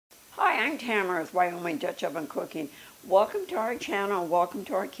Hi, I'm Tamara with Wyoming Dutch Oven Cooking. Welcome to our channel, welcome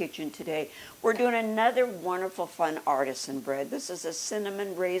to our kitchen today. We're doing another wonderful fun artisan bread. This is a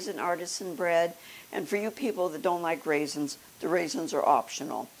cinnamon raisin artisan bread, and for you people that don't like raisins, the raisins are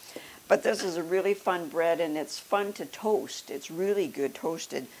optional. But this is a really fun bread, and it's fun to toast. It's really good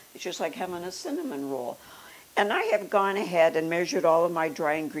toasted. It's just like having a cinnamon roll. And I have gone ahead and measured all of my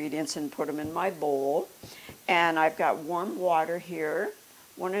dry ingredients and put them in my bowl. And I've got warm water here,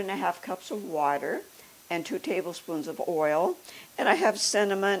 1.5 cups of water, and 2 tablespoons of oil. And I have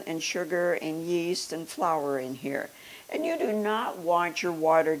cinnamon and sugar and yeast and flour in here. And you do not want your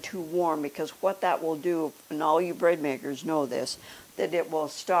water too warm, because what that will do, and all you bread makers know this, that it will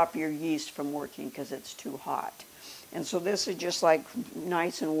stop your yeast from working because it's too hot. And so this is just like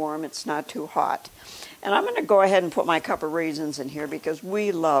nice and warm. It's not too hot. And I'm going to go ahead and put my cup of raisins in here because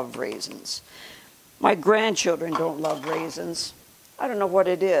we love raisins. My grandchildren don't love raisins. I don't know what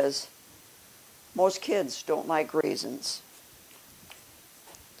it is. Most kids don't like raisins.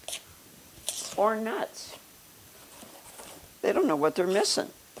 Or nuts. They don't know what they're missing.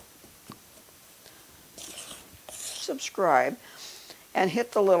 Subscribe and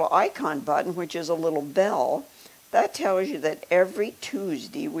hit the little icon button, which is a little bell. That tells you that every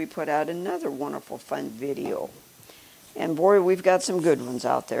Tuesday we put out another wonderful fun video. And boy, we've got some good ones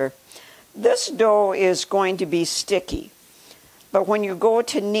out there. This dough is going to be sticky. But when you go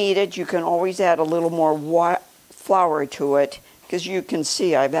to knead it, you can always add a little more flour to it, because you can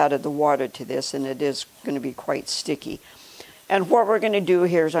see I've added the water to this, and it is going to be quite sticky. And what we're going to do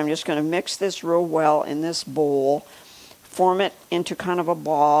here is I'm just going to mix this real well in this bowl, form it into kind of a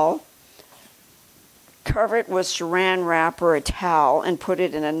ball, cover it with saran wrap or a towel, and put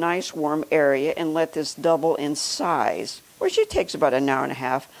it in a nice warm area and let this double in size, which it takes about an hour and a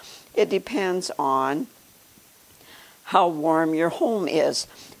half. It depends on how warm your home is.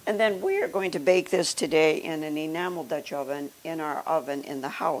 And then we are going to bake this today in an enamel Dutch oven in our oven in the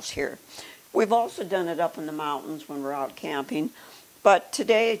house here. We've also done it up in the mountains when we're out camping, but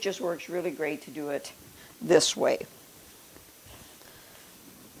today it just works really great to do it this way.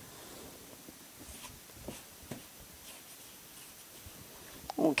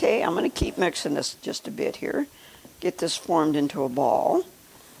 Okay, I'm going to keep mixing this just a bit here. Get this formed into a ball.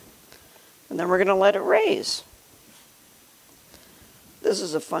 And then we're going to let it raise. This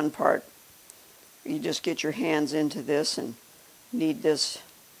is a fun part. You just get your hands into this and knead this.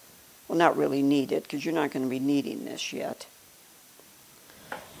 Well, not really knead it, because you're not going to be kneading this yet.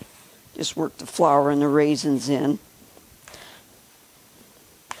 Just work the flour and the raisins in.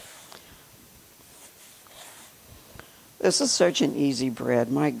 This is such an easy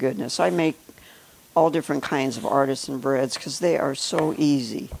bread. My goodness. I make all different kinds of artisan breads because they are so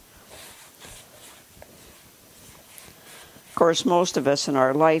easy. Of course, most of us in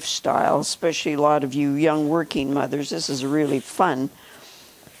our lifestyle, especially a lot of you young working mothers, this is a really fun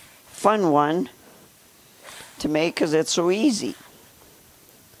one to make because it's so easy.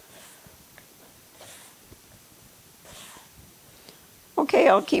 Okay,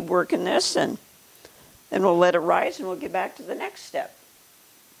 I'll keep working this, and then we'll let it rise and we'll get back to the next step.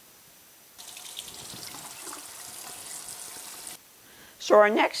 So our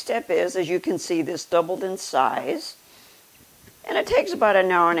next step is, as you can see, this doubled in size. And it takes about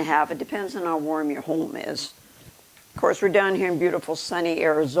an hour and a half. It depends on how warm your home is. Of course, we're down here in beautiful sunny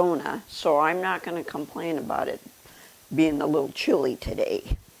Arizona, so I'm not going to complain about it being a little chilly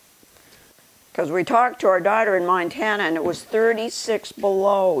today. Because we talked to our daughter in Montana, and it was 36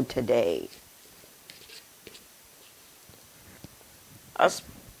 below today. Us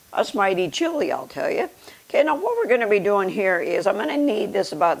mighty chilly, I'll tell you. Okay, now what we're going to be doing here is I'm going to knead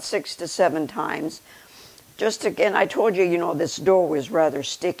this about 6 to 7 times. Just again, I told you, this dough is rather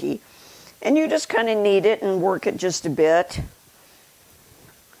sticky. And you just kind of knead it and work it just a bit.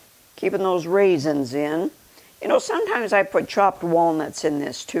 Keeping those raisins in. Sometimes I put chopped walnuts in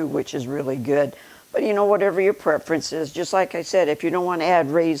this too, which is really good. But whatever your preference is, just like I said, if you don't want to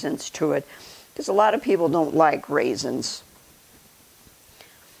add raisins to it, because a lot of people don't like raisins.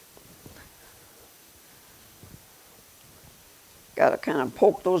 Got to kind of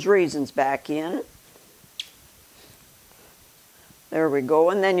poke those raisins back in. There we go.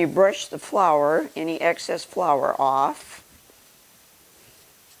 And then you brush the flour, any excess flour off.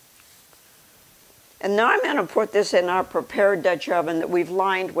 And now I'm going to put this in our prepared Dutch oven that we've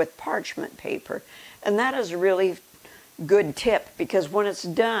lined with parchment paper. And that is a really good tip, because when it's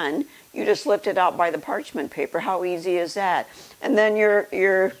done, you just lift it out by the parchment paper. How easy is that? And then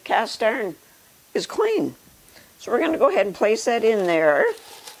your cast iron is clean. So we're going to go ahead and place that in there.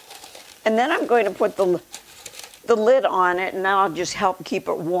 And then I'm going to put the the lid on it, and that'll just help keep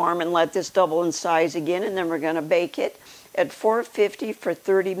it warm and let this double in size again. And then we're going to bake it at 450 for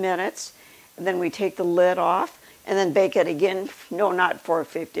 30 minutes. And then we take the lid off and then bake it again. No, not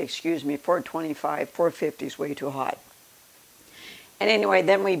 450, excuse me, 425. 450 is way too hot. And anyway,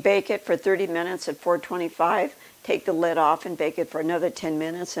 then we bake it for 30 minutes at 425, take the lid off and bake it for another 10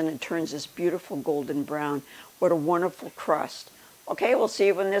 minutes, and it turns this beautiful golden brown. What a wonderful crust. Okay, we'll see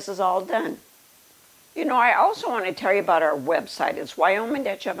you when this is all done. You know, I also want to tell you about our website. It's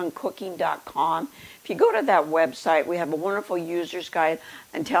wyoming-cooking.com. If you go to that website, we have a wonderful user's guide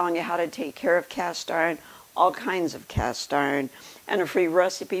on telling you how to take care of cast iron, all kinds of cast iron, and a free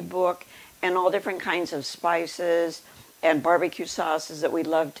recipe book, and all different kinds of spices and barbecue sauces that we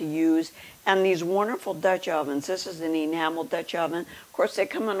love to use, and these wonderful Dutch ovens. This is an Enamel Dutch oven. Of course, they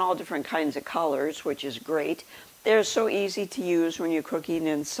come in all different kinds of colors, which is great. They're so easy to use when you're cooking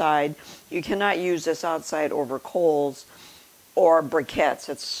inside. You cannot use this outside over coals or briquettes.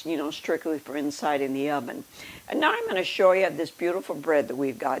 It's, you know, strictly for inside in the oven. And now I'm going to show you this beautiful bread that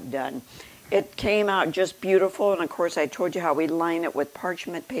we've got done. It came out just beautiful, and of course I told you how we line it with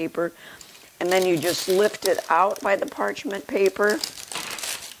parchment paper. And then you just lift it out by the parchment paper.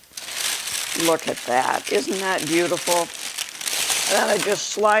 Look at that. Isn't that beautiful? And then it just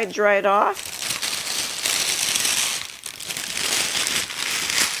slides right off.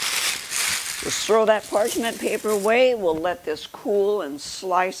 Just throw that parchment paper away. We'll let this cool and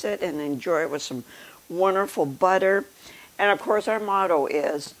slice it and enjoy it with some wonderful butter. And of course our motto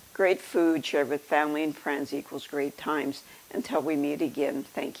is, great food shared with family and friends equals great times. Until we meet again,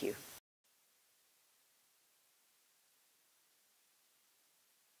 thank you.